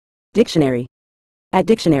Dictionary. At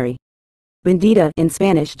dictionary. Bandida in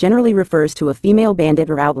Spanish generally refers to a female bandit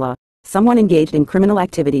or outlaw, someone engaged in criminal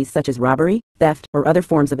activities such as robbery, theft, or other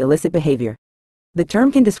forms of illicit behavior. The term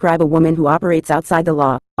can describe a woman who operates outside the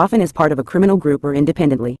law, often as part of a criminal group or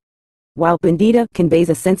independently. While bandida conveys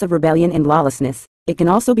a sense of rebellion and lawlessness, it can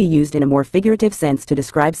also be used in a more figurative sense to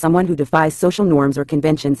describe someone who defies social norms or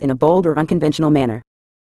conventions in a bold or unconventional manner.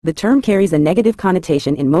 The term carries a negative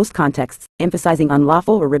connotation in most contexts, emphasizing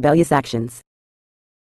unlawful or rebellious actions.